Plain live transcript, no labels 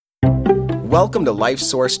Welcome to Life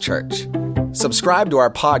Source Church. Subscribe to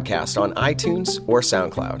our podcast on iTunes or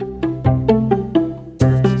SoundCloud.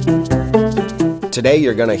 Today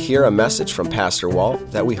you're going to hear a message from Pastor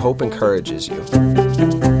Walt that we hope encourages you.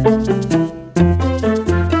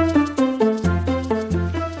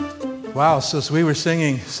 Wow, so as we were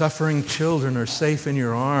singing, "Suffering Children Are Safe in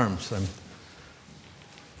Your Arms,"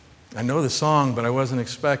 I know the song, but I wasn't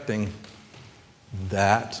expecting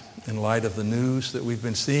that in light of the news that we've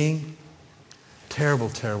been seeing. Terrible,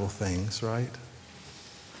 terrible things, right?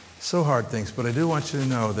 So hard things, but I do want you to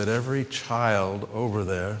know that every child over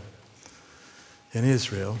there in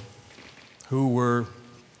Israel who were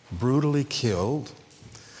brutally killed,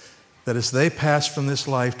 that as they passed from this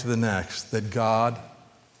life to the next, that God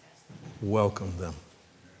welcomed them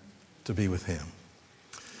to be with Him.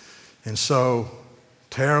 And so,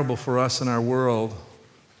 terrible for us in our world,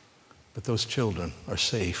 but those children are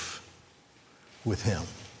safe with Him.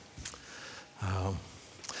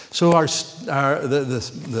 So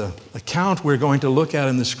the account we're going to look at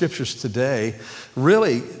in the Scriptures today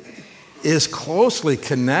really is closely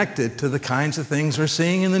connected to the kinds of things we're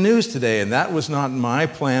seeing in the news today. And that was not my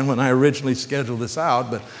plan when I originally scheduled this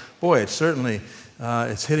out, but boy, it's certainly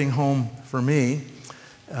it's hitting home for me.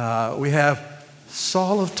 We have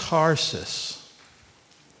Saul of Tarsus.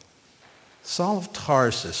 Saul of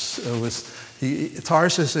Tarsus.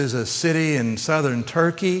 Tarsus is a city in southern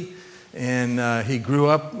Turkey. And he grew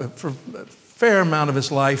up for a fair amount of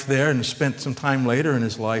his life there and spent some time later in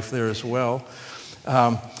his life there as well.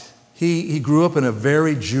 He grew up in a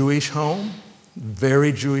very Jewish home, His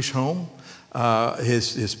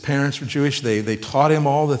parents were Jewish. They taught him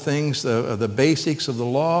all the things, the basics of the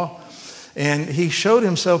law. And he showed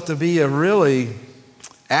himself to be a really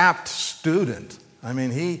apt student. I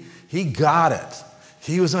mean, he got it.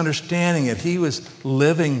 He was understanding it. He was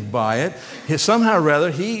living by it. Somehow or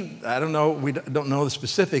other, I don't know, we don't know the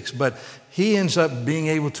specifics, but he ends up being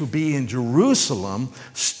able to be in Jerusalem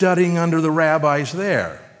studying under the rabbis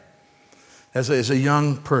there as a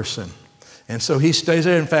young person. And so he stays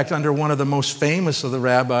there, in fact, under one of the most famous of the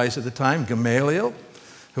rabbis at the time, Gamaliel,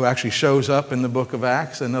 who actually shows up in the book of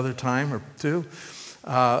Acts another time or two.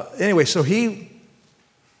 Anyway, so he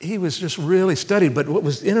was just really studied. But what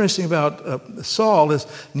was interesting about Saul is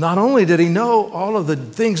not only did he know all of the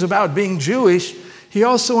things about being Jewish, he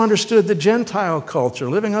also understood the Gentile culture.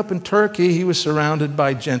 Living up in Turkey, he was surrounded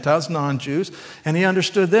by Gentiles, non-Jews, and he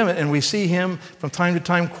understood them. And we see him from time to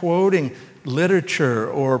time quoting literature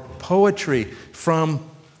or poetry from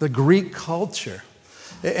the Greek culture.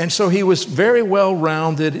 And so he was very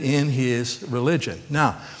well-rounded in his religion.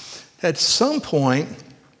 Now, at some point,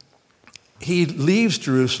 he leaves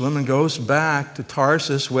Jerusalem and goes back to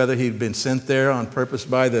Tarsus, whether he'd been sent there on purpose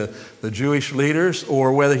by the Jewish leaders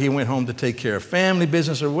or whether he went home to take care of family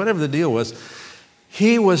business or whatever the deal was.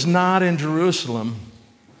 He was not in Jerusalem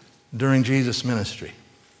during Jesus' ministry.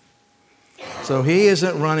 So he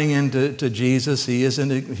isn't running into Jesus. He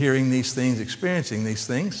isn't hearing these things, experiencing these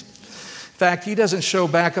things. In fact, he doesn't show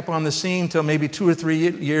back up on the scene until maybe 2 or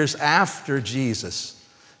 3 years after Jesus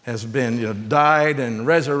has been died and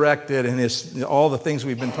resurrected, and all the things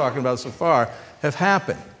we've been talking about so far have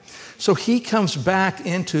happened. So he comes back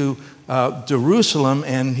into Jerusalem,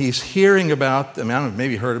 and he's hearing about, I don't know,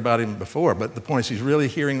 maybe heard about him before, but the point is he's really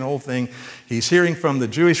hearing the whole thing. He's hearing from the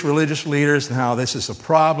Jewish religious leaders and how this is a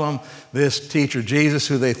problem. This teacher, Jesus,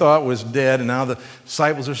 who they thought was dead, and now the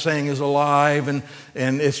disciples are saying is alive, and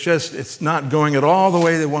it's not going at all the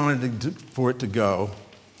way they wanted for it to go.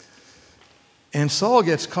 And Saul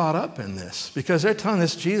gets caught up in this because they're telling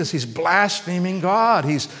this Jesus, he's blaspheming God.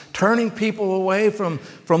 He's turning people away from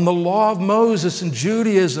the law of Moses and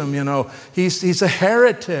Judaism, He's a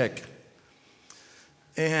heretic.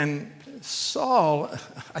 And Saul,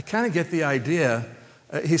 I kind of get the idea,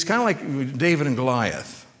 he's kind of like David and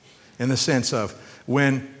Goliath in the sense of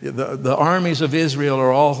when the armies of Israel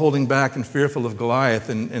are all holding back and fearful of Goliath,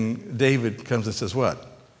 and David comes and says, what?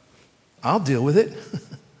 I'll deal with it.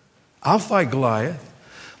 I'll fight Goliath.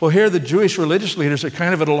 Well, here the Jewish religious leaders are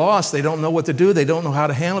kind of at a loss. They don't know what to do. They don't know how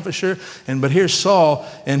to handle it for sure. But here's Saul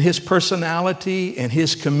and his personality and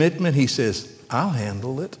his commitment. He says, I'll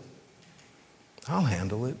handle it. I'll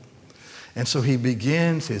handle it. And so he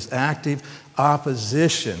begins his active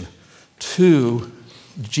opposition to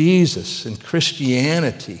Jesus and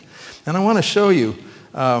Christianity. And I want to show you,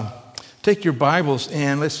 take your Bibles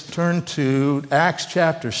and let's turn to Acts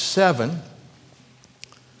chapter 7.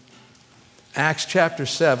 Acts chapter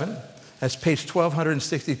 7, that's page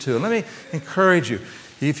 1262. And let me encourage you,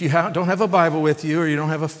 If you don't have a Bible with you, or you don't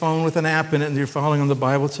have a phone with an app in it and you're following on the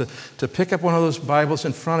Bible, to pick up one of those Bibles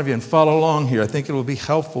in front of you and follow along here. I think it will be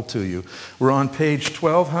helpful to you. We're on page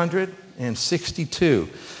 1262,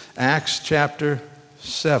 Acts chapter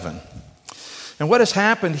 7. And what has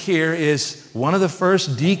happened here is one of the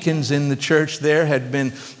first deacons in the church there had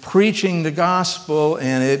been preaching the gospel,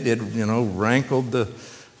 and it rankled the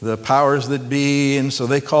powers that be, and so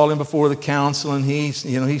they called him before the council, and he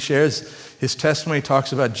shares his testimony,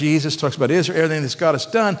 talks about Jesus, talks about Israel, everything that God has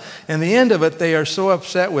done, and the end of it, they are so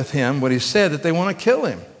upset with him, what he said, that they want to kill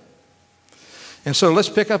him. And so let's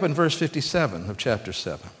pick up in verse 57 of chapter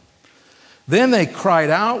 7. Then they cried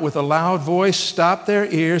out with a loud voice, stopped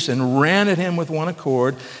their ears, and ran at him with one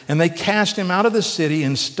accord, and they cast him out of the city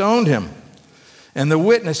and stoned him. And the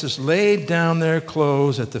witnesses laid down their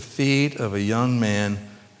clothes at the feet of a young man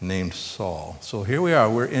named Saul. So here we are,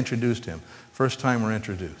 we're introduced to him. First time we're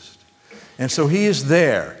introduced. And so he is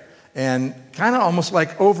there and kind of almost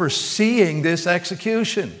like overseeing this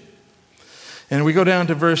execution. And we go down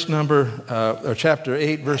to chapter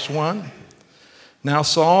 8, verse 1. Now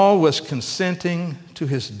Saul was consenting to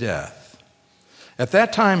his death. At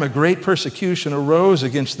that time, a great persecution arose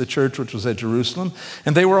against the church which was at Jerusalem,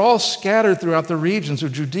 and they were all scattered throughout the regions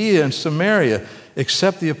of Judea and Samaria,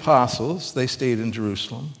 except the apostles. They stayed in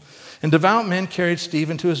Jerusalem. And devout men carried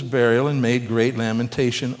Stephen to his burial and made great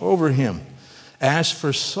lamentation over him. As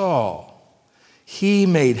for Saul, he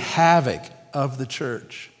made havoc of the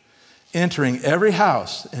church, entering every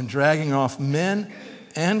house and dragging off men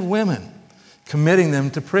and women, committing them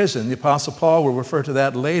to prison. The Apostle Paul will refer to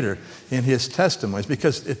that later in his testimonies,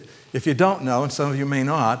 because if you don't know, and some of you may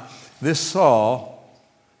not, this Saul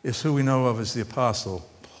is who we know of as the Apostle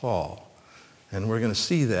Paul. And we're going to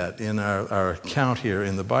see that in our account here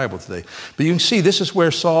in the Bible today. But you can see this is where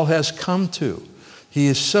Saul has come to. He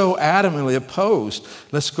is so adamantly opposed.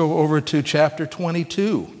 Let's go over to chapter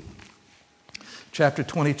 22. Chapter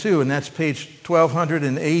 22, and that's page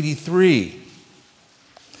 1283.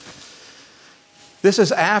 This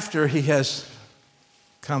is after he has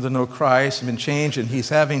come to know Christ and been changed, and he's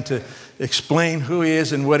having to explain who he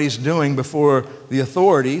is and what he's doing before the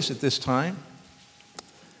authorities at this time.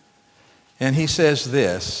 And he says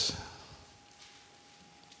this.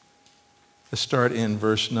 Let's start in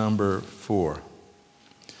verse number 4.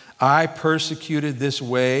 I persecuted this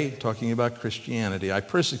way, talking about Christianity, I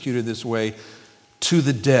persecuted this way to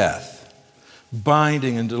the death,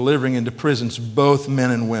 binding and delivering into prisons both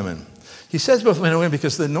men and women. He says both men and women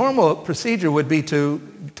because the normal procedure would be to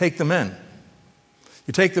take them in.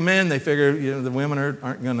 You take them in, they figure the women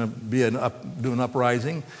aren't going to be do an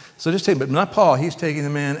uprising. So just take them, but not Paul. He's taking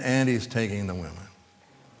them in and he's taking the women.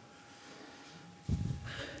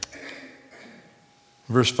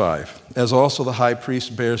 Verse 5, as also the high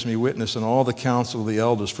priest bears me witness and all the council of the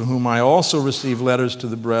elders, from whom I also received letters to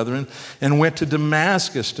the brethren, and went to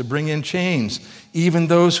Damascus to bring in chains, even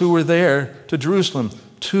those who were there to Jerusalem,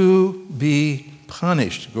 to be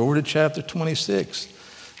punished. Go over to chapter 26,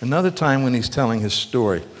 another time when he's telling his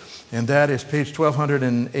story. And that is page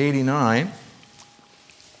 1289.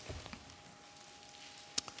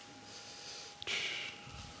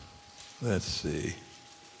 Let's see.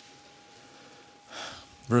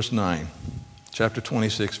 Verse 9, chapter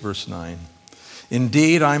 26, verse 9.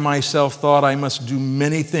 Indeed, I myself thought I must do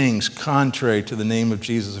many things contrary to the name of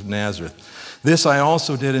Jesus of Nazareth. This I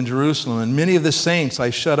also did in Jerusalem, and many of the saints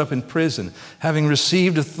I shut up in prison, having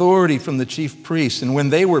received authority from the chief priests. And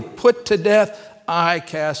when they were put to death, I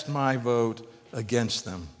cast my vote against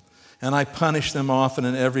them. And I punished them often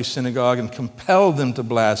in every synagogue and compelled them to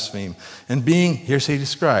blaspheme. And here's how he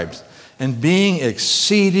describes, and being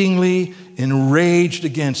exceedingly enraged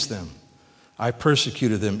against them, I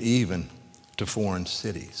persecuted them even to foreign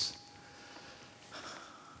cities.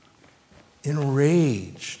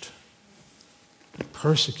 Enraged,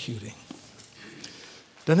 persecuting.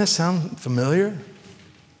 Doesn't that sound familiar?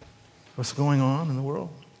 What's going on in the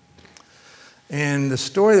world? And the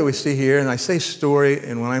story that we see here, and I say story,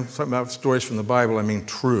 and when I'm talking about stories from the Bible, I mean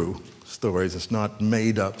true stories. It's not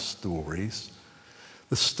made up stories.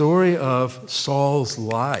 The story of Saul's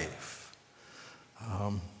life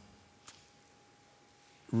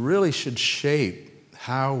really should shape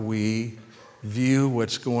how we view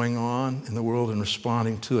what's going on in the world and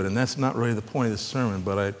responding to it. And that's not really the point of this sermon,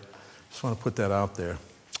 but I just want to put that out there.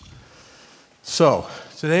 So,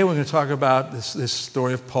 today we're going to talk about this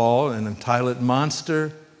story of Paul and entitle it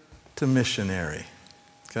Monster to Missionary.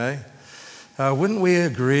 Okay? Wouldn't we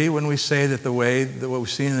agree when we say that what we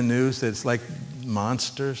see in the news, that it's like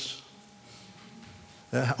monsters?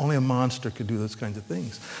 That only a monster could do those kinds of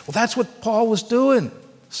things. Well, that's what Paul was doing.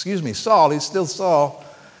 Saul, he's still Saul.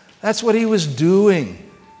 That's what he was doing.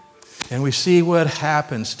 And we see what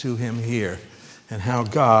happens to him here and how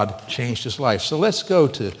God changed his life. So let's go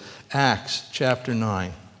to Acts chapter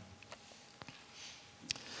 9.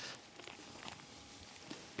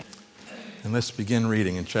 And let's begin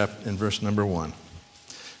reading in verse number 1.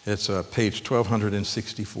 It's page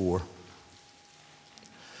 1264.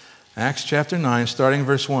 Acts chapter 9, starting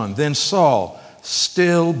verse 1. Then Saul,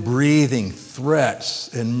 still breathing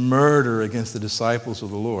threats and murder against the disciples of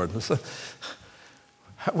the Lord.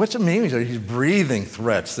 What's it mean? He's breathing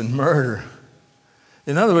threats and murder.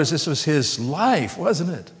 In other words, this was his life, wasn't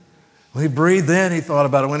it? When he breathed in, he thought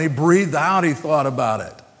about it. When he breathed out, he thought about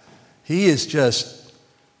it. He is just,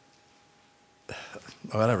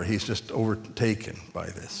 whatever, he's just overtaken by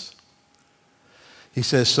this. He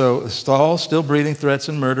says, so Saul, still breathing threats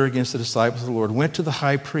and murder against the disciples of the Lord, went to the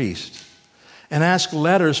high priest and asked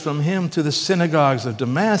letters from him to the synagogues of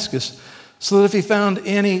Damascus, so that if he found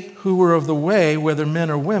any who were of the way, whether men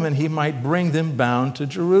or women, he might bring them bound to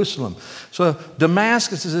Jerusalem. So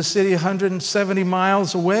Damascus is a city 170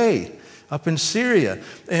 miles away, up in Syria.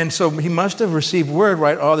 And so he must have received word,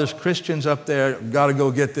 right? Oh, there's Christians up there, got to go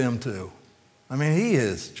get them too. I mean, he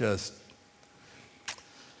is just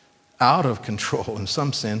out of control in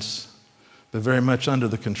some sense, but very much under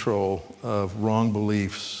the control of wrong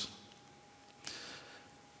beliefs.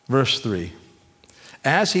 Verse 3.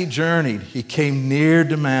 As he journeyed, he came near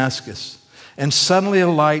Damascus, and suddenly a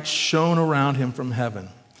light shone around him from heaven.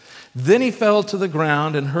 Then he fell to the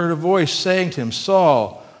ground and heard a voice saying to him,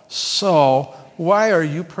 Saul, Saul, why are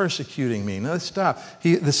you persecuting me? Now let's stop.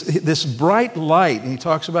 This bright light, and he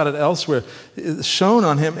talks about it elsewhere, shone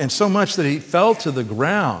on him, and so much that he fell to the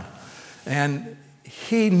ground. And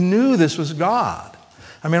he knew this was God.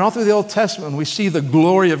 I mean, all through the Old Testament, when we see the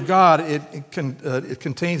glory of God, it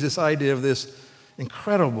contains this idea of this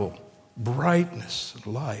incredible brightness of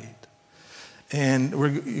light. And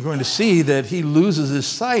you're going to see that he loses his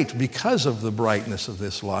sight because of the brightness of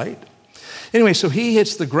this light. Anyway, so he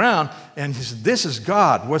hits the ground, and he says, this is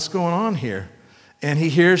God. What's going on here? And he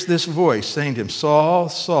hears this voice saying to him, Saul,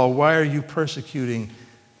 Saul, why are you persecuting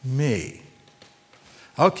me?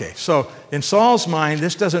 Okay, so in Saul's mind,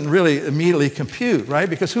 this doesn't really immediately compute, right?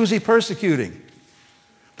 Because who's he persecuting?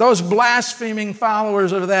 Those blaspheming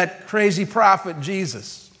followers of that crazy prophet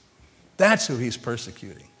Jesus. That's who he's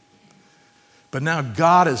persecuting. But now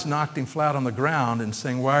God has knocked him flat on the ground and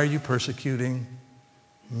saying, why are you persecuting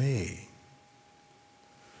me?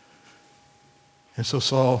 And so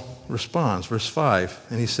Saul responds, verse 5,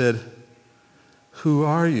 and he said, who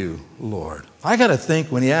are you, Lord? I got to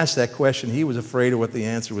think when he asked that question, he was afraid of what the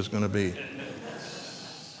answer was going to be.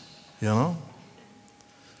 You know?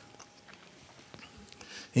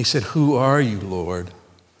 He said, who are you, Lord?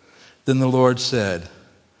 Then the Lord said,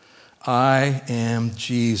 I am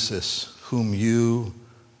Jesus, whom you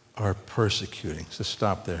are persecuting. So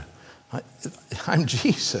stop there. I'm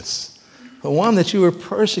Jesus, the one that you are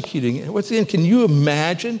persecuting. Can you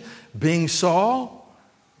imagine being Saul?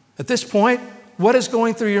 At this point, what is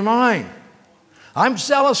going through your mind? I'm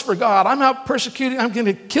zealous for God. I'm out persecuting. I'm going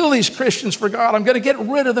to kill these Christians for God. I'm going to get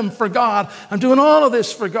rid of them for God. I'm doing all of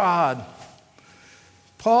this for God.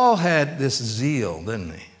 Paul had this zeal,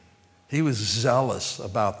 didn't he? He was zealous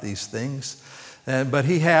about these things. But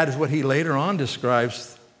he had what he later on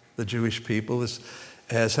describes the Jewish people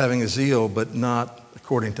as having a zeal, but not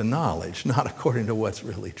according to knowledge, not according to what's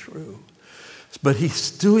really true. But he's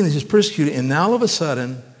doing this, he's persecuting, and now all of a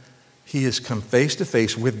sudden, he has come face to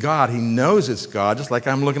face with God. He knows it's God, just like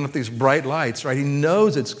I'm looking at these bright lights, right? He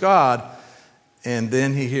knows it's God. And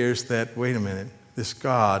then he hears that, wait a minute, this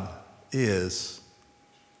God is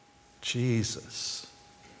Jesus.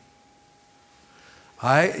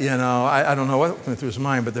 I don't know what went through his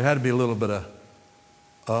mind, but there had to be a little bit of,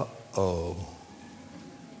 uh-oh,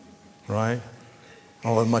 right?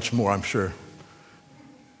 Oh, much more, I'm sure,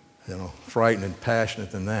 frightened and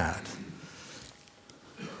passionate than that.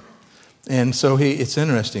 And so it's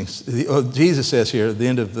interesting. Jesus says here at the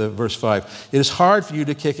end of verse 5, it is hard for you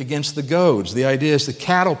to kick against the goads. The idea is the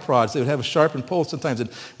cattle prods. They would have a sharpened pole sometimes.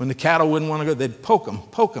 And when the cattle wouldn't want to go, they'd poke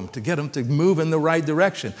them to get them to move in the right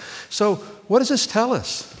direction. So what does this tell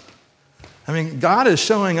us? I mean, God is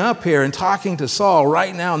showing up here and talking to Saul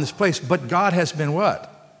right now in this place. But God has been what?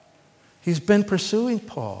 He's been pursuing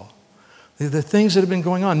Paul. The things that have been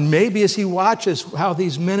going on. Maybe as he watches how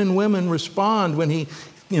these men and women respond when he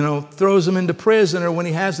throws them into prison or when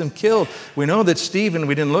he has them killed. We know that Stephen,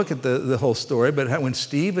 we didn't look at the whole story, but when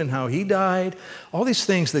Stephen, how he died, all these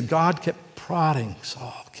things that God kept prodding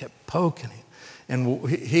Saul, kept poking him. And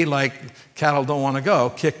he, like cattle don't want to go,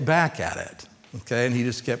 kicked back at it. Okay, and he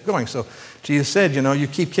just kept going. So Jesus said, you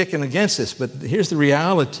keep kicking against this, but here's the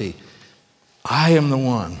reality. I am the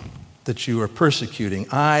one that you are persecuting.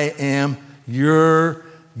 I am your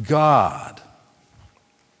God.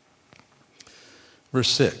 Verse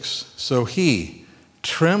 6, so he,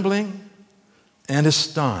 trembling and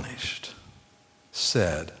astonished,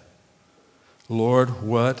 said, Lord,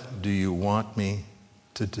 what do you want me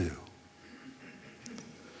to do?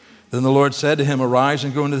 Then the Lord said to him, arise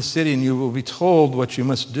and go into the city, and you will be told what you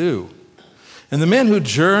must do. And the men who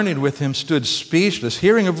journeyed with him stood speechless,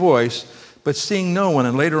 hearing a voice, but seeing no one.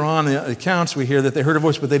 And later on in the accounts we hear that they heard a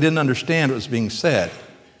voice, but they didn't understand what was being said.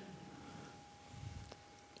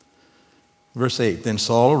 Verse 8, then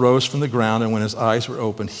Saul arose from the ground, and when his eyes were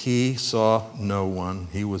opened, he saw no one.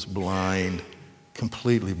 He was blind,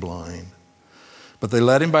 completely blind. But they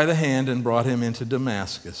led him by the hand and brought him into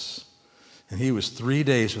Damascus. And he was 3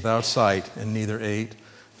 days without sight and neither ate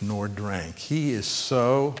nor drank. He is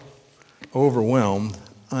so overwhelmed,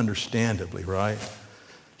 understandably, right?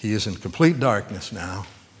 He is in complete darkness now,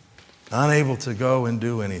 unable to go and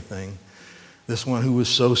do anything. This one who was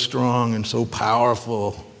so strong and so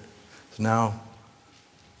powerful is now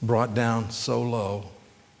brought down so low.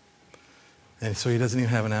 And so he doesn't even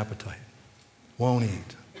have an appetite. Won't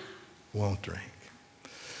eat, won't drink.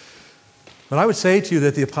 But I would say to you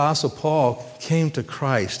that the Apostle Paul came to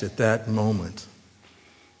Christ at that moment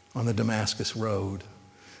on the Damascus Road.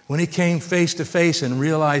 When he came face to face and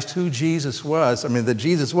realized who Jesus was, that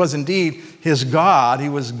Jesus was indeed his God. He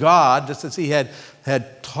was God, just as he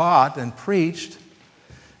had taught and preached.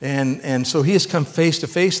 And so he has come face to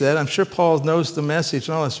face with that. I'm sure Paul knows the message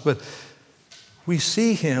and all this, but we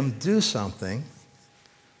see him do something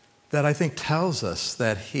that I think tells us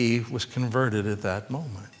that he was converted at that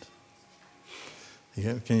moment.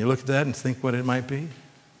 Can you look at that and think what it might be?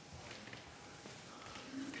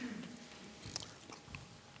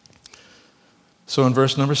 So in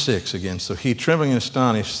verse number 6 again, so he, trembling and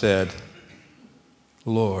astonished, said,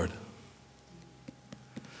 Lord.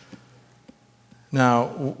 Now,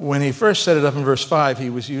 when he first set it up in verse 5, he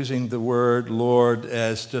was using the word Lord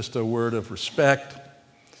as just a word of respect,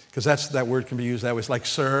 because that word can be used that way. It's like,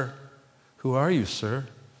 sir, who are you, sir?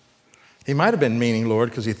 He might have been meaning Lord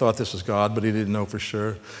because he thought this was God, but he didn't know for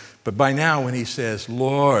sure. But by now when he says,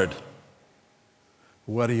 Lord,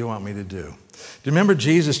 what do you want me to do? Do you remember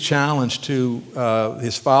Jesus' challenge to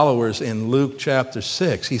his followers in Luke chapter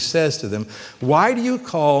 6? He says to them, why do you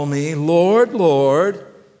call me Lord, Lord?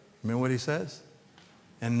 Remember what he says?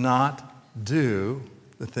 And not do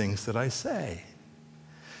the things that I say.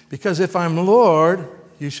 Because if I'm Lord,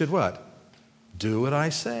 you should what? Do what I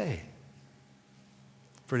say.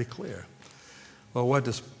 Pretty clear. Well, what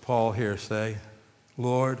does Paul here say?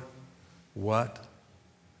 Lord, what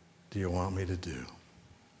do you want me to do?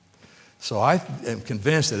 So I am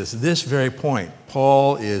convinced that it's this very point.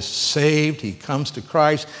 Paul is saved. He comes to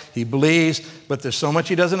Christ. He believes, but there's so much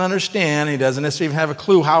he doesn't understand. He doesn't necessarily even have a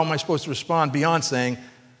clue how am I supposed to respond beyond saying,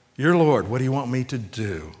 "You're Lord, what do you want me to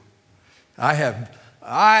do? I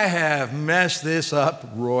have messed this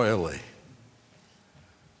up royally.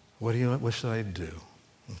 What should I do?"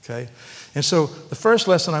 Okay? And so the first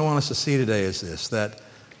lesson I want us to see today is this, that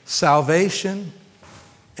salvation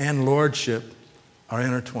and lordship are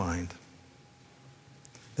intertwined.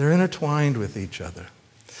 They're intertwined with each other.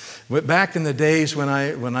 But back in the days when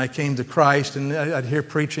I came to Christ, and I'd hear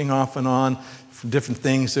preaching off and on from different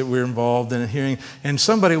things that we're involved in and hearing, and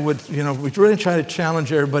somebody would, we'd really try to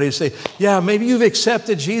challenge everybody to say, yeah, maybe you've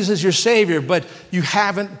accepted Jesus your Savior, but you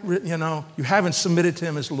haven't submitted to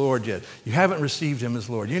Him as Lord yet. You haven't received Him as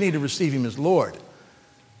Lord. You need to receive Him as Lord.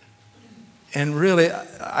 And really,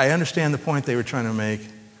 I understand the point they were trying to make,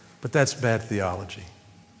 but that's bad theology.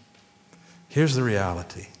 Here's the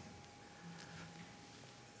reality.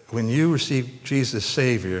 When you receive Jesus as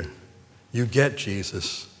Savior, you get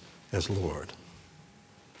Jesus as Lord.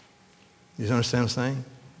 You understand what I'm saying?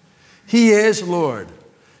 He is Lord.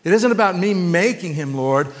 It isn't about me making Him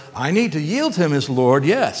Lord. I need to yield to Him as Lord,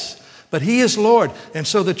 yes. But He is Lord. And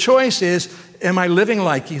so the choice is, am I living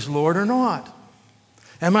like He's Lord or not?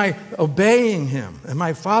 Am I obeying Him? Am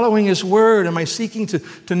I following His word? Am I seeking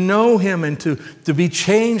to know Him and to be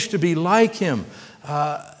changed to be like Him?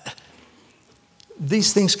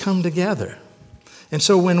 These things come together. And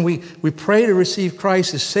so when we pray to receive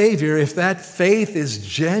Christ as Savior, if that faith is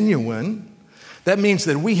genuine, that means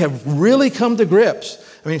that we have really come to grips.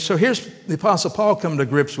 So here's the Apostle Paul come to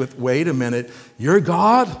grips with, wait a minute, you're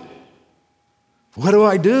God? What do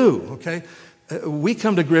I do? Okay? We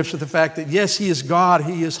come to grips with the fact that, yes, He is God,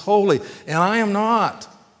 He is holy, and I am not.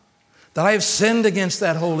 That I have sinned against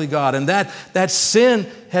that holy God, and that sin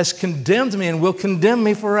has condemned me and will condemn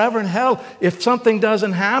me forever in hell if something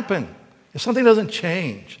doesn't happen, if something doesn't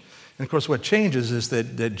change. And of course, what changes is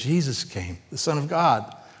that Jesus came, the Son of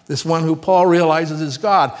God, this one who Paul realizes is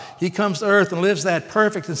God. He comes to earth and lives that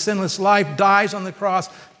perfect and sinless life, dies on the cross,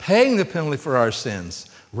 paying the penalty for our sins,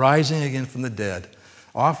 rising again from the dead,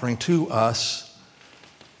 offering to us,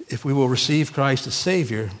 if we will receive Christ as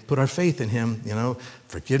Savior, put our faith in Him,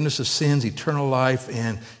 forgiveness of sins, eternal life,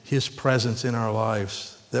 and His presence in our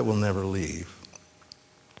lives that will never leave.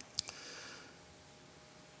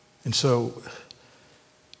 And so,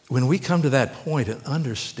 when we come to that point and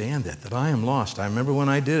understand that I am lost. I remember when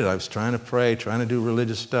I did it, I was trying to pray, trying to do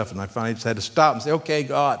religious stuff, and I finally just had to stop and say, okay,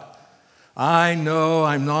 God, I know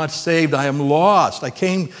I'm not saved. I am lost. I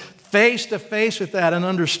came face to face with that and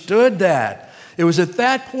understood that. It was at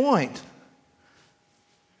that point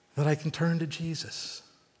that I can turn to Jesus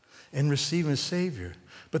and receive Him as Savior.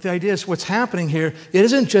 But the idea is what's happening here, it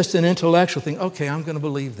isn't just an intellectual thing. Okay, I'm going to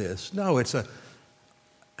believe this. No, it's a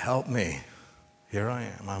help me. Here I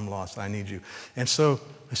am. I'm lost. I need you. And so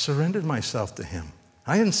I surrendered myself to Him.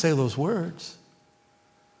 I didn't say those words,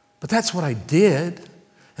 but that's what I did.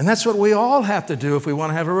 And that's what we all have to do if we want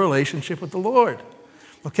to have a relationship with the Lord.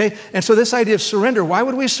 Okay? And so this idea of surrender, why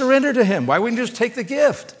would we surrender to Him? Why wouldn't we just take the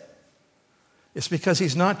gift? It's because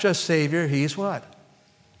He's not just Savior. He's what?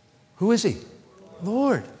 Who is He?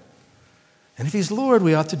 Lord. And if He's Lord,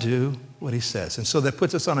 we ought to do what He says. And so that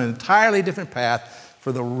puts us on an entirely different path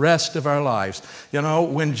for the rest of our lives.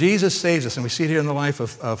 When Jesus saves us, and we see it here in the life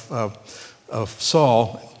of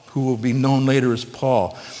Saul, who will be known later as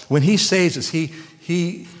Paul, when He saves us,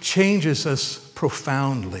 He changes us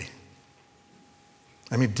profoundly.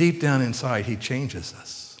 I mean, deep down inside, He changes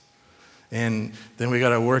us. And then we got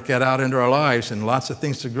to work that out into our lives and lots of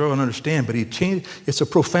things to grow and understand. But it's a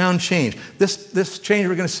profound change. This change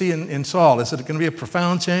we're going to see in Saul, is it going to be a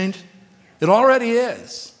profound change? It already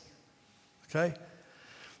is. Okay?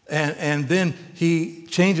 And then He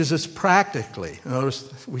changes us practically.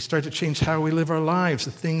 Notice we start to change how we live our lives,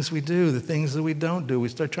 the things we do, the things that we don't do. We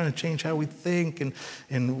start trying to change how we think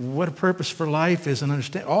and what a purpose for life is and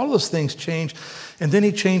understand. All those things change. And then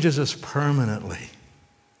He changes us permanently.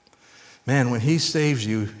 Man, when He saves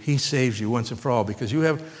you once and for all because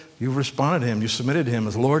you've responded to Him, you submitted to Him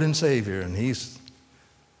as Lord and Savior, and He's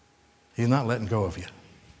not letting go of you.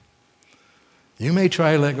 You may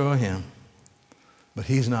try to let go of Him, but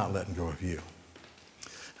He's not letting go of you.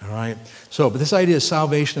 All right? But this idea of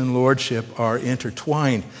salvation and lordship are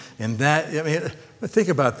intertwined. And think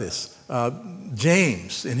about this.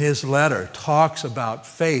 James, in his letter, talks about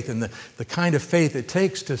faith and the kind of faith it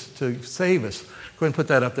takes to save us. Go ahead and put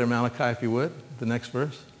that up there, Malachi, if you would, the next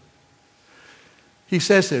verse. He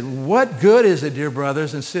says that, what good is it, dear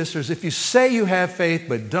brothers and sisters, if you say you have faith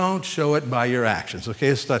but don't show it by your actions?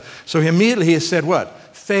 Okay, so immediately he has said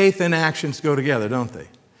what? Faith and actions go together, don't they?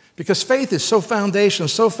 Because faith is so foundational,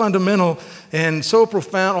 so fundamental, and so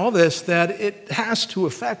profound, all this, that it has to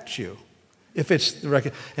affect you if it's the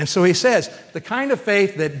record. And so he says, the kind of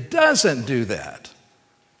faith that doesn't do that,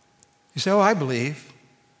 you say, oh, I believe,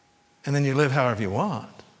 and then you live however you want.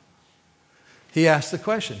 He asks the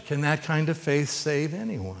question, can that kind of faith save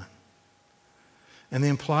anyone? And the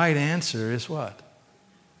implied answer is what?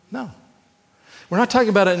 No. We're not talking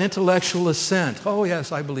about an intellectual assent. Oh,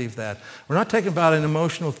 yes, I believe that. We're not talking about an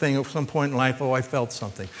emotional thing at some point in life, oh, I felt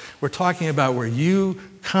something. We're talking about where you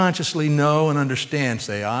consciously know and understand,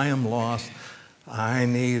 say, I am lost. I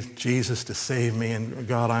need Jesus to save me, and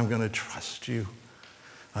God, I'm going to trust you.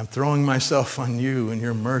 I'm throwing myself on you and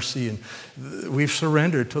your mercy, and we've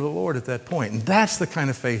surrendered to the Lord at that point. And that's the kind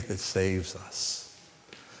of faith that saves us.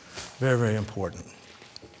 Very, very important.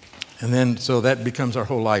 And then, so that becomes our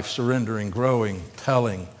whole life, surrendering, growing,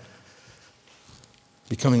 telling,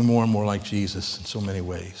 becoming more and more like Jesus in so many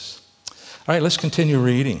ways. All right, let's continue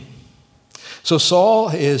reading. So Saul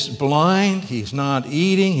is blind, he's not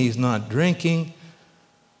eating, he's not drinking,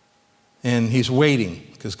 and he's waiting,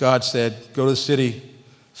 because God said, go to the city,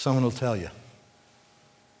 someone will tell you.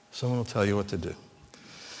 Someone will tell you what to do. It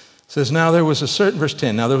says, verse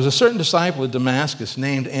 10, now there was a certain disciple of Damascus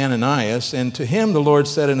named Ananias, and to him the Lord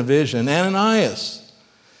said in a vision, Ananias.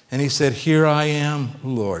 And he said, here I am,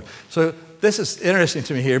 Lord. So this is interesting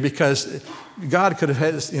to me here because God could have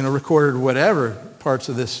had, recorded whatever parts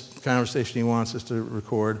of this conversation He wants us to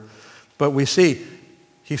record. But we see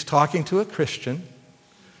He's talking to a Christian,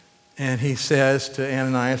 and He says to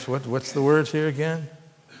Ananias, what's the words here again?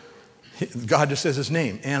 God just says his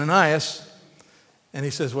name, Ananias. And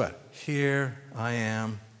he says what? Here I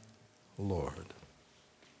am, Lord.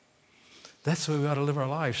 That's the way we ought to live our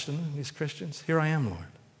lives, shouldn't we, these Christians? Here I am, Lord.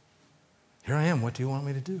 Here I am. What do you want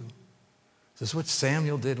me to do? This is what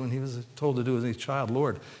Samuel did when he was told to do as a child.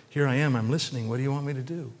 Lord, here I am. I'm listening. What do you want me to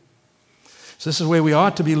do? So this is the way we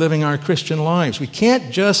ought to be living our Christian lives. We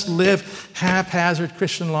can't just live haphazard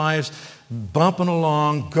Christian lives, bumping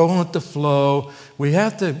along, going with the flow. We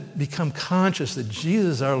have to become conscious that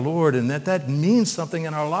Jesus is our Lord and that means something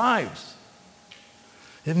in our lives.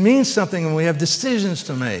 It means something when we have decisions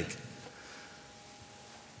to make.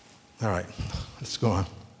 All right, let's go on.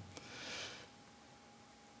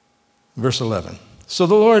 Verse 11. So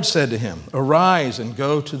the Lord said to him, arise and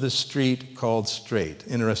go to the street called Straight.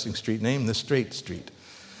 Interesting street name, the Straight Street.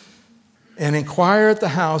 And inquire at the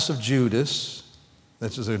house of Judas.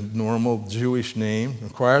 This is a normal Jewish name.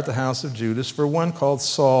 Inquire at the house of Judas for one called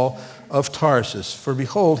Saul of Tarsus. For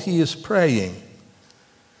behold, he is praying.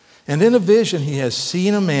 And in a vision he has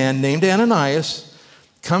seen a man named Ananias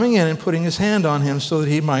coming in and putting his hand on him so that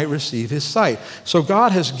he might receive his sight. So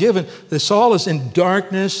God has given, that Saul is in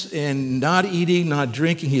darkness and not eating, not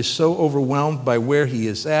drinking. He is so overwhelmed by where he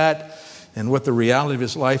is at and what the reality of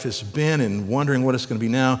his life has been and wondering what it's going to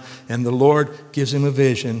be now. And the Lord gives him a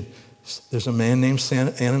vision. There's a man named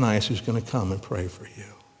Ananias who's going to come and pray for you.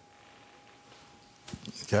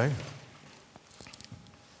 Okay?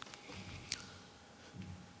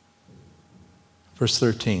 Verse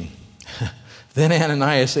 13. Then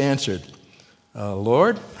Ananias answered,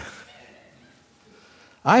 Lord,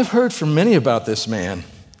 I've heard from many about this man,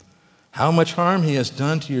 how much harm he has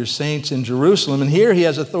done to your saints in Jerusalem, and here he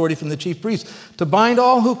has authority from the chief priest to bind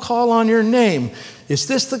all who call on your name. Is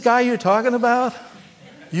this the guy you're talking about?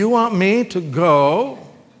 You want me to go?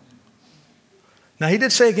 Now he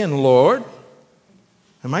did say again, Lord.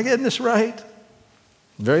 Am I getting this right?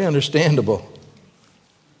 Very understandable.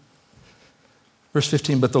 Verse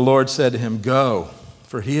 15, but the Lord said to him, go,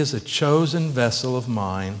 for he is a chosen vessel of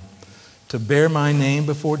mine to bear my name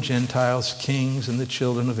before Gentiles, kings, and the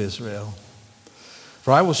children of Israel.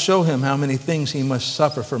 For I will show him how many things he must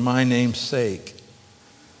suffer for my name's sake.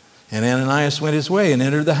 And Ananias went his way and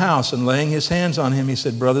entered the house, and laying his hands on him, he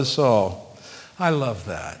said, Brother Saul. I love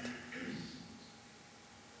that.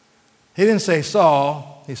 He didn't say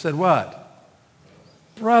Saul. He said what?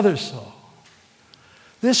 Brother Saul.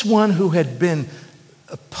 This one who had been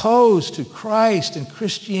opposed to Christ and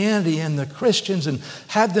Christianity and the Christians and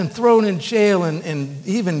had them thrown in jail and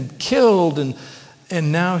even killed,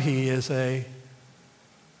 and now he is a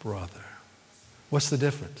brother. What's the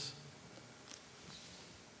difference?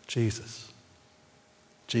 Jesus.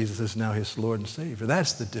 Jesus is now his Lord and Savior.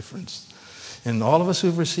 That's the difference. And all of us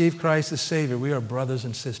who've received Christ as Savior, we are brothers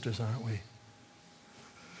and sisters, aren't we?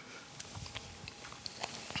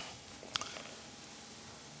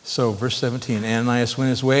 So, verse 17, Ananias went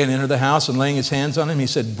his way and entered the house, and laying his hands on him, he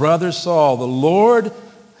said, Brother Saul, the Lord,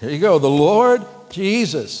 here you go, the Lord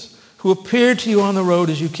Jesus, who appeared to you on the road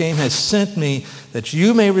as you came, has sent me that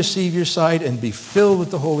you may receive your sight and be filled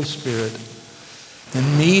with the Holy Spirit.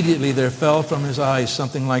 Immediately there fell from his eyes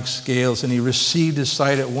something like scales, and he received his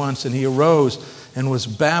sight at once, and he arose and was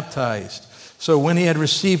baptized. So when he had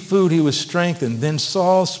received food, he was strengthened. Then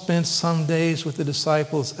Saul spent some days with the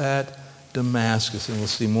disciples at Damascus, and we'll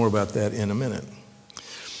see more about that in a minute.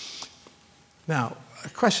 Now, a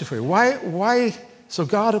question for you. Why, so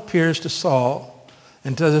God appears to Saul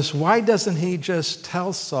and does this. Why doesn't he just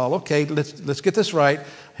tell Saul, okay, let's get this right.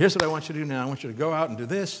 Here's what I want you to do now. I want you to go out and do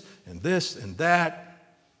this and that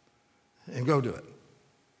and go do it.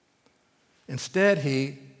 Instead,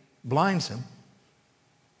 he blinds him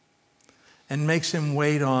and makes him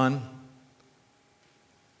wait on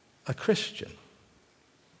a Christian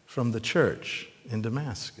from the church in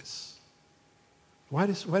Damascus. Why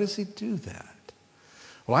does he do that?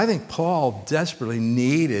 Well, I think Paul desperately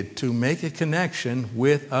needed to make a connection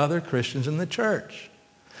with other Christians in the church.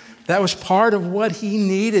 That was part of what he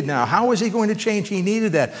needed now. How was he going to change? He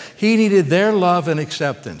needed that. He needed their love and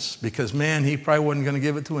acceptance because, man, he probably wasn't going to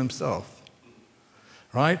give it to himself.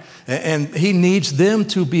 Right? And he needs them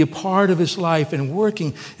to be a part of his life and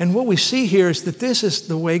working. And what we see here is that this is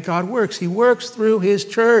the way God works. He works through his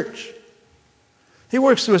church. He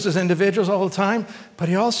works through us as individuals all the time, but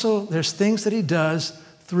there's things that he does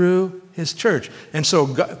through his church. And so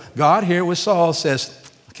God here with Saul says,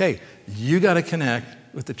 okay, you got to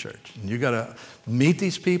connect with the church. You got to meet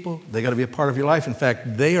these people. They got to be a part of your life. In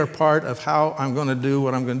fact, they are part of how I'm going to do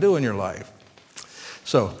what I'm going to do in your life.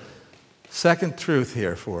 So, second truth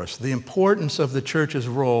here for us, the importance of the church's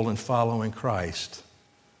role in following Christ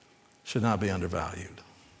should not be undervalued.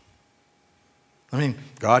 I mean,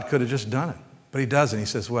 God could have just done it, but he doesn't. He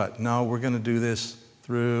says what? No, we're going to do this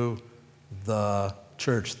through the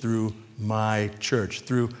church, through my church,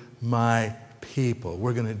 through my people.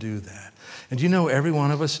 We're going to do that. And do you know every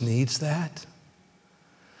one of us needs that?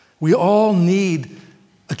 We all need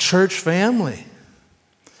a church family.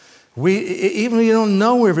 Even if you don't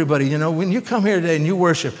know everybody, when you come here today and you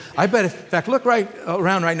worship, I bet, in fact, look right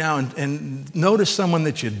around right now and notice someone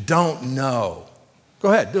that you don't know.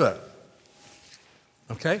 Go ahead, do it.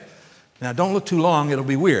 Okay? Now, don't look too long, it'll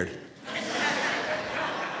be weird.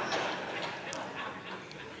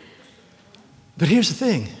 But here's the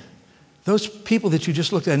thing. Those people that you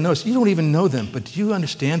just looked at and noticed, you don't even know them, but do you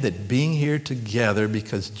understand that being here together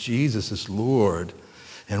because Jesus is Lord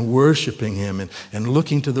and worshiping Him and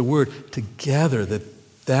looking to the Word together,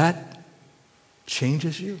 that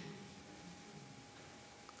changes you?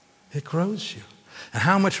 It grows you. And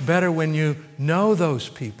how much better when you know those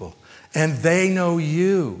people and they know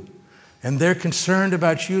you. And they're concerned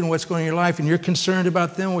about you and what's going on in your life, and you're concerned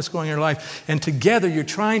about them and what's going on in your life. And together, you're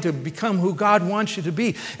trying to become who God wants you to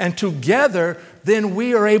be. And together, then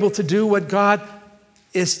we are able to do what God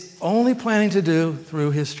is only planning to do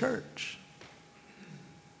through His church.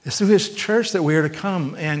 It's through His church that we are to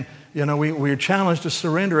come. And, we are challenged to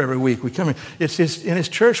surrender every week. We come in. It's in His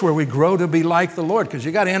church where we grow to be like the Lord, because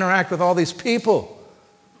you got to interact with all these people.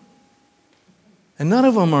 And none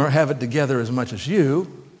of them have it together as much as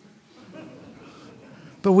you.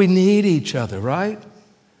 But we need each other, right?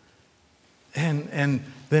 And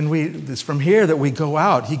then it's from here that we go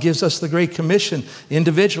out. He gives us the Great Commission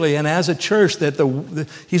individually and as a church that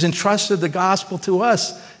He's entrusted the gospel to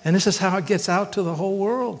us. And this is how it gets out to the whole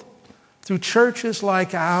world. Through churches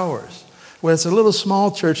like ours, where it's a little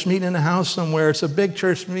small church meeting in a house somewhere, it's a big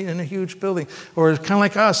church meeting in a huge building, or it's kind of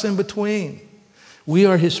like us in between. We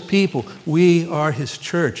are His people. We are His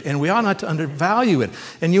church. And we ought not to undervalue it.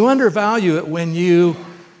 And you undervalue it when you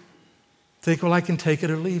think, well, I can take it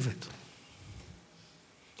or leave it.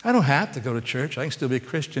 I don't have to go to church. I can still be a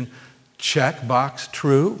Christian. Check, box,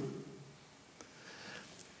 true.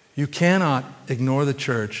 You cannot ignore the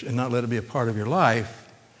church and not let it be a part of your life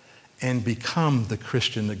and become the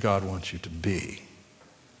Christian that God wants you to be.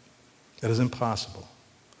 That is impossible.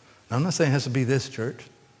 Now, I'm not saying it has to be this church.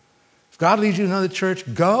 If God leads you to another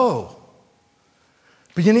church, go.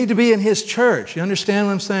 But you need to be in His church. You understand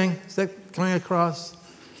what I'm saying? Is that coming across?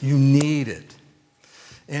 You need it.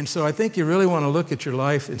 And so I think you really want to look at your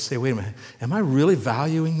life and say, wait a minute, am I really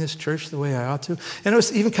valuing this church the way I ought to? And I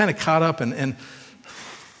was even kind of caught up and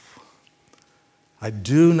I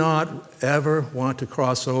do not ever want to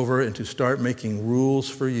cross over and to start making rules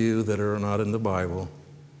for you that are not in the Bible.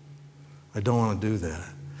 I don't want to do that.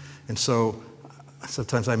 And so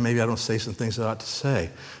sometimes maybe I don't say some things I ought to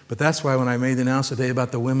say. But that's why when I made the announcement today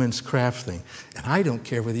about the women's craft thing, and I don't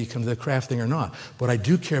care whether you come to the craft thing or not. What I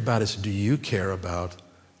do care about is, do you care about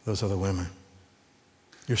those other women?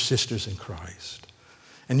 Your sisters in Christ.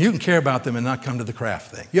 And you can care about them and not come to the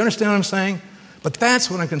craft thing. You understand what I'm saying? But that's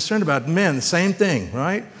what I'm concerned about. Men, the same thing,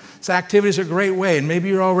 right? So activities are a great way, and maybe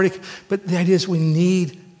you're already, but the idea is we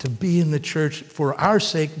need to be in the church for our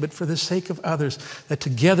sake, but for the sake of others, that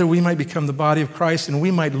together we might become the body of Christ and we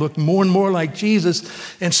might look more and more like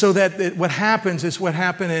Jesus. And so that what happens is what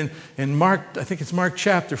happened in Mark, I think it's Mark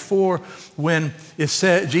chapter 4, when it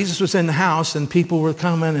said Jesus was in the house and people were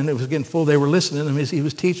coming and it was getting full. They were listening to him as he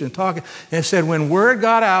was teaching and talking. And it said when word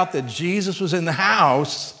got out that Jesus was in the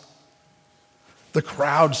house, the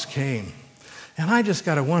crowds came. And I just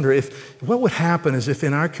got to wonder what would happen is if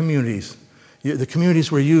in our communities, the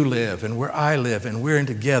communities where you live and where I live and we're in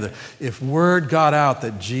together, if word got out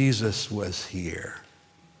that Jesus was here.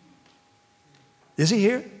 Is He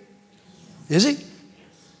here? Is He?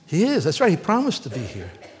 He is. That's right. He promised to be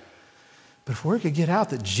here. But if word could get out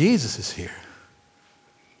that Jesus is here,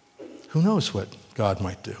 who knows what God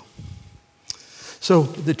might do. So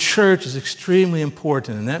the church is extremely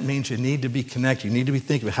important, and that means you need to be connected. You need to be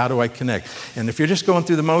thinking, how do I connect? And if you're just going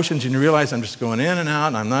through the motions and you realize I'm just going in and out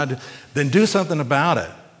and I'm not, then do something about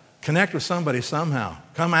it. Connect with somebody somehow.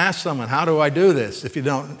 Come ask someone, how do I do this, if you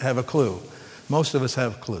don't have a clue. Most of us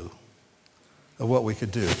have a clue of what we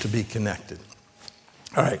could do to be connected.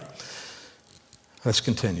 All right, let's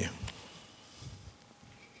continue.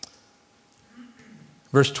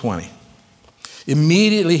 Verse 20.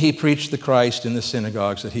 Immediately he preached the Christ in the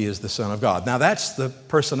synagogues that He is the Son of God. Now that's the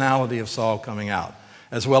personality of Saul coming out,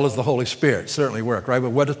 as well as the Holy Spirit. Certainly work, right? But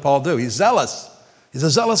what does Paul do? He's zealous. He's a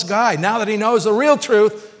zealous guy. Now that he knows the real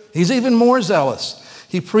truth, he's even more zealous.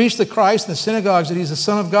 He preached the Christ in the synagogues that He's the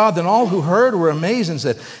Son of God. Then all who heard were amazed and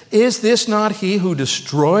said, is this not He who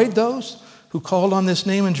destroyed those who called on this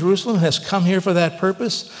name in Jerusalem and has come here for that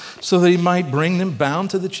purpose, so that He might bring them bound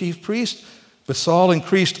to the chief priest? But Saul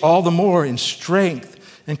increased all the more in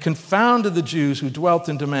strength and confounded the Jews who dwelt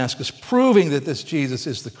in Damascus, proving that this Jesus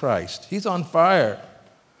is the Christ. He's on fire.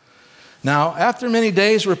 Now, after many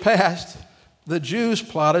days were passed, the Jews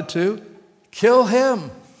plotted to kill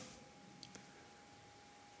him.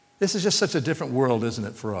 This is just such a different world, isn't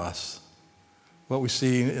it, for us? What we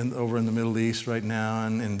see over in the Middle East right now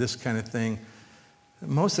and this kind of thing.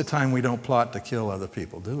 Most of the time, we don't plot to kill other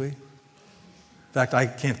people, do we? In fact, I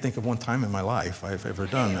can't think of one time in my life I've ever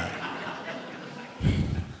done that.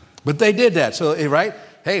 But they did that. So, right?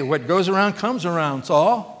 Hey, what goes around comes around,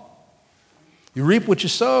 Saul. You reap what you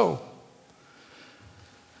sow.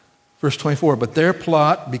 Verse 24, but their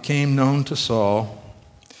plot became known to Saul,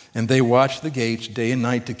 and they watched the gates day and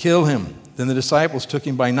night to kill him. Then the disciples took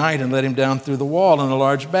him by night and let him down through the wall in a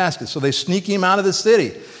large basket. So they sneak him out of the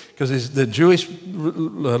city because the Jewish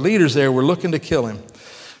leaders there were looking to kill him.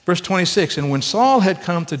 Verse 26, and when Saul had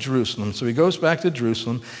come to Jerusalem, so he goes back to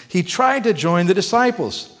Jerusalem, he tried to join the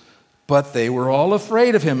disciples, but they were all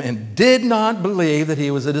afraid of him and did not believe that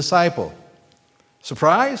he was a disciple.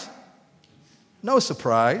 Surprise? No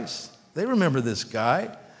surprise. They remember this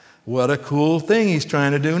guy. What a cool thing he's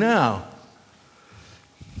trying to do now.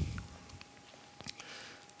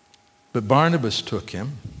 But Barnabas took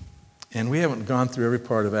him. And we haven't gone through every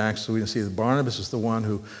part of Acts, so we can see that Barnabas is the one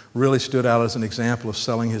who really stood out as an example of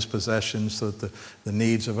selling his possessions so that the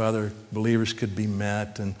needs of other believers could be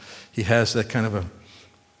met. And he has that kind of a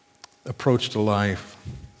approach to life.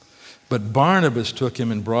 But Barnabas took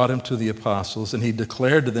him and brought him to the apostles, and he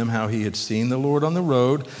declared to them how he had seen the Lord on the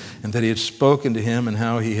road, and that he had spoken to him, and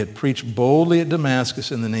how he had preached boldly at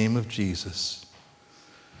Damascus in the name of Jesus.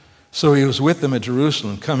 So he was with them at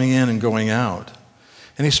Jerusalem, coming in and going out.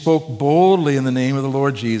 And he spoke boldly in the name of the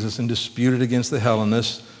Lord Jesus and disputed against the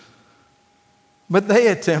Hellenists. But they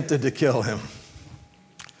attempted to kill him.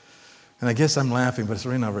 And I guess I'm laughing, but it's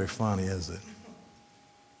really not very funny, is it?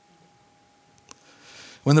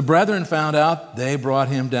 When the brethren found out, they brought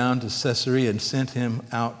him down to Caesarea and sent him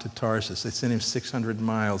out to Tarsus. They sent him 600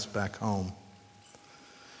 miles back home.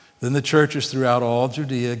 Then the churches throughout all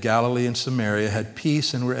Judea, Galilee, and Samaria had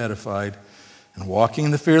peace and were edified. And walking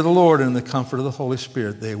in the fear of the Lord and in the comfort of the Holy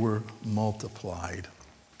Spirit, they were multiplied.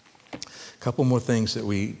 A couple more things that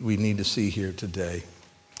we need to see here today.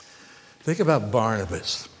 Think about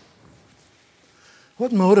Barnabas.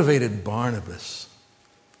 What motivated Barnabas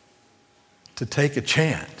to take a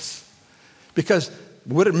chance? Because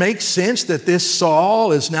would it make sense that this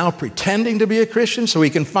Saul is now pretending to be a Christian so he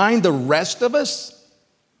can find the rest of us?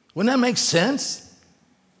 Wouldn't that make sense?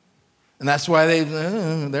 And that's why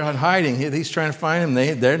they're hiding. He's trying to find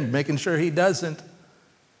him. They're making sure he doesn't.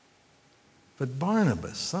 But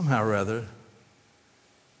Barnabas, somehow or other,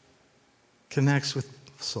 connects with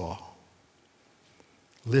Saul,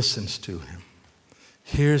 listens to him,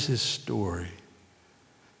 hears his story,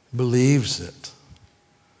 believes it,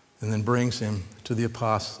 and then brings him to the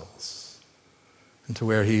apostles and to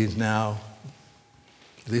where he's now,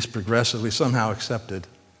 at least progressively, somehow accepted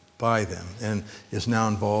by them and is now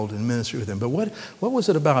involved in ministry with them. But what was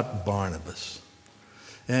it about Barnabas?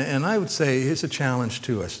 And I would say it's a challenge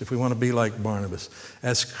to us if we want to be like Barnabas.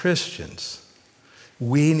 As Christians,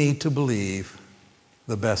 we need to believe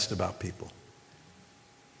the best about people.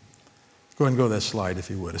 Go ahead and go to that slide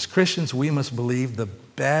if you would. As Christians, we must believe the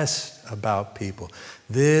best about people.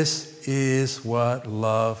 This is what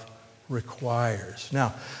love requires.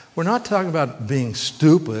 Now, we're not talking about being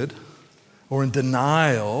stupid or in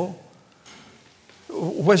denial.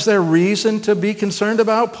 Was there reason to be concerned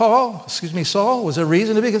about Saul? Was there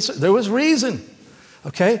reason to be concerned? There was reason,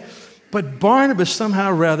 okay? But Barnabas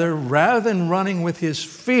somehow rather than running with his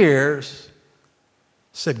fears,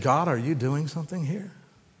 said, God, are you doing something here?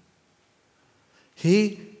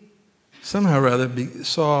 He somehow rather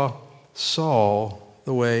saw Saul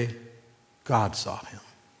the way God saw him.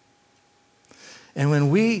 And when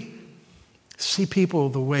we see people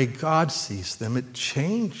the way God sees them, it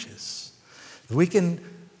changes. We can,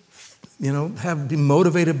 be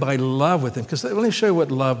motivated by love with them. Because let me show you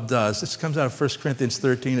what love does. This comes out of 1 Corinthians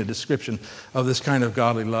 13, a description of this kind of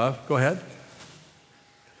godly love. Go ahead.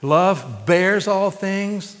 Love bears all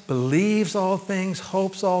things, believes all things,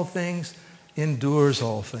 hopes all things, endures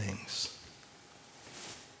all things.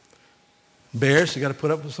 Bears, you got to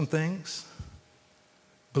put up with some things.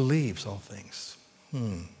 Believes all things.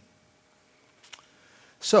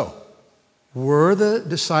 So, were the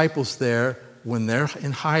disciples there when they're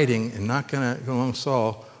in hiding and not going to go along with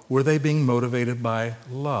Saul, were they being motivated by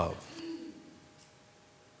love?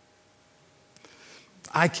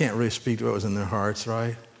 I can't really speak to what was in their hearts,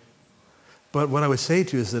 right? But what I would say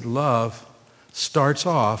to you is that love starts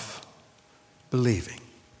off believing.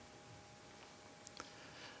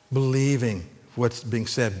 Believing what's being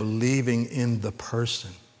said, believing in the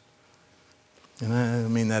person. And I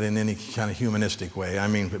don't mean that in any kind of humanistic way. I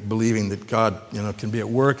mean believing that God, can be at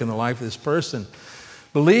work in the life of this person.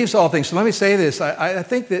 Believes all things. So let me say this. I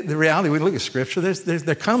think that the reality, we look at Scripture,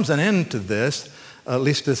 there comes an end to this, at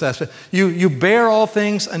least this aspect. You bear all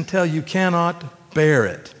things until you cannot bear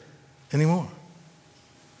it anymore.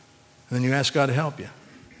 And then you ask God to help you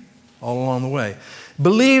all along the way.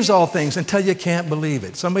 Believes all things until you can't believe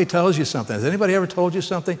it. Somebody tells you something. Has anybody ever told you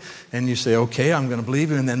something? And you say, okay, I'm going to believe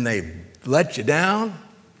you, and then they let you down.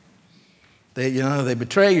 They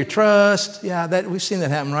betray your trust. Yeah, we've seen that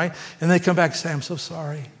happen, right? And they come back and say, I'm so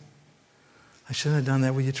sorry. I shouldn't have done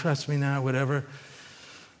that. Will you trust me now? Whatever.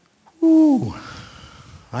 Ooh,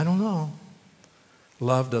 I don't know.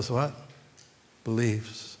 Love does what?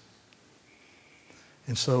 Believes.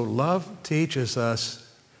 And so love teaches us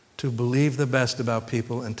to believe the best about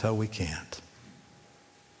people until we can't.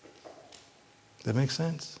 Does that make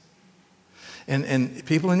sense? And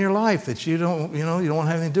people in your life that you don't want to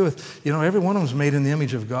have anything to do with, every one of them is made in the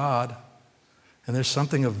image of God. And there's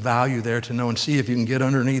something of value there to know and see if you can get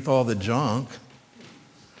underneath all the junk.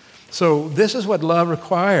 So this is what love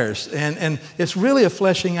requires. And it's really a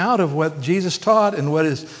fleshing out of what Jesus taught and what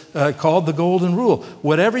is called the golden rule.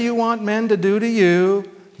 Whatever you want men to do to you,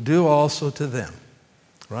 do also to them.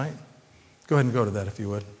 Right? Go ahead and go to that if you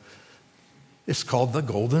would. It's called the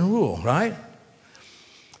golden rule, right?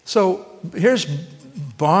 So here's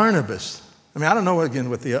Barnabas. I don't know, again,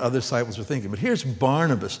 what the other disciples were thinking, but here's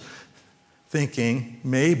Barnabas thinking,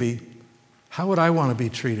 maybe, how would I want to be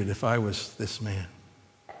treated if I was this man?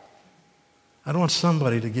 I don't want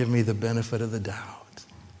somebody to give me the benefit of the doubt.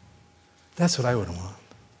 That's what I would want.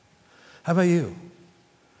 How about you?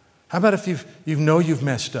 How about if you've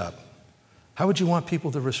messed up? How would you want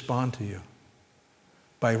people to respond to you?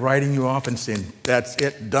 By writing you off and saying, that's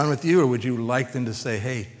it, done with you? Or would you like them to say,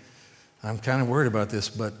 hey, I'm kind of worried about this,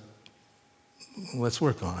 but let's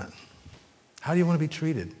work on it? How do you want to be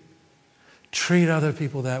treated? Treat other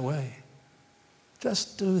people that way.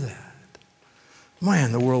 Just do that.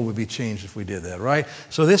 Man, the world would be changed if we did that, right?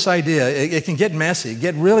 So this idea, it can get messy,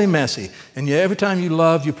 get really messy. And every time you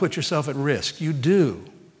love, you put yourself at risk. You do.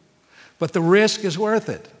 But the risk is worth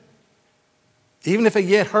it. Even if it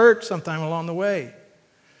get hurt sometime along the way.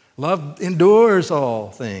 Love endures all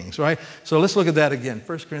things, right? So let's look at that again.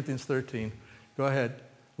 1 Corinthians 13. Go ahead.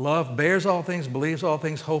 Love bears all things, believes all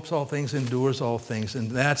things, hopes all things, endures all things. And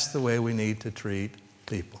that's the way we need to treat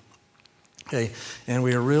people. Okay, and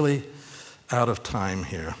we are really out of time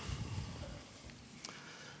here.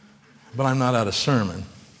 But I'm not out of sermon.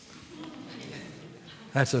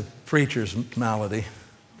 That's a preacher's malady.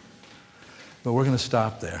 But we're going to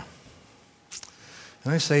stop there.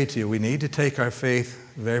 And I say to you, we need to take our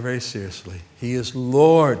faith very, very seriously. He is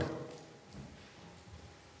Lord.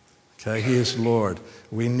 Okay, He is Lord.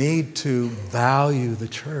 We need to value the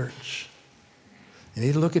church. You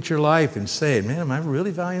need to look at your life and say, man, am I really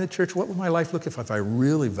valuing the church? What would my life look if I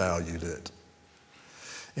really valued it?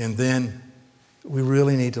 And then we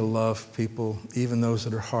really need to love people, even those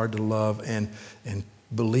that are hard to love, and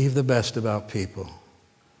believe the best about people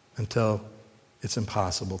until it's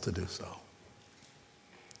impossible to do so.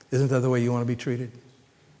 Isn't that the way you want to be treated?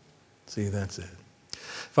 See, that's it.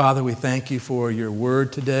 Father, we thank you for your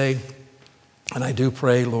word today. And I do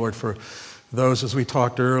pray, Lord, for those, as we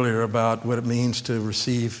talked earlier, about what it means to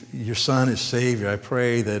receive your Son as Savior. I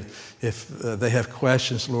pray that if they have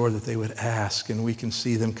questions, Lord, that they would ask and we can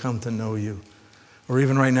see them come to know you. Or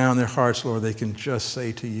even right now in their hearts, Lord, they can just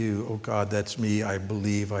say to you, oh God, that's me. I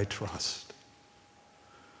believe, I trust.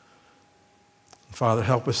 Father,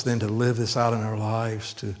 help us then to live this out in our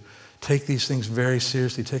lives, to take these things very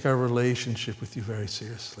seriously, take our relationship with you very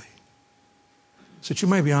seriously. So that you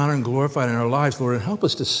may be honored and glorified in our lives, Lord, and help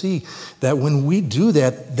us to see that when we do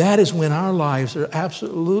that, that is when our lives are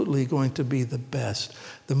absolutely going to be the best,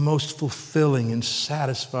 the most fulfilling and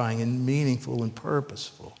satisfying and meaningful and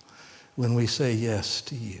purposeful when we say yes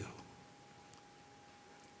to you.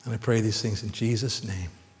 And I pray these things in Jesus' name.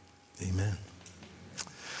 Amen.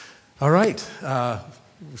 All right.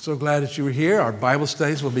 We're so glad that you were here. Our Bible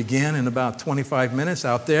studies will begin in about 25 minutes.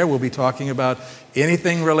 Out there, we'll be talking about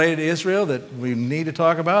anything related to Israel that we need to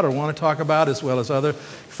talk about or want to talk about, as well as other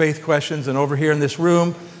faith questions. And over here in this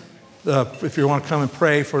room, if you want to come and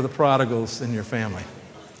pray for the prodigals in your family.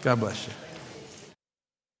 God bless you.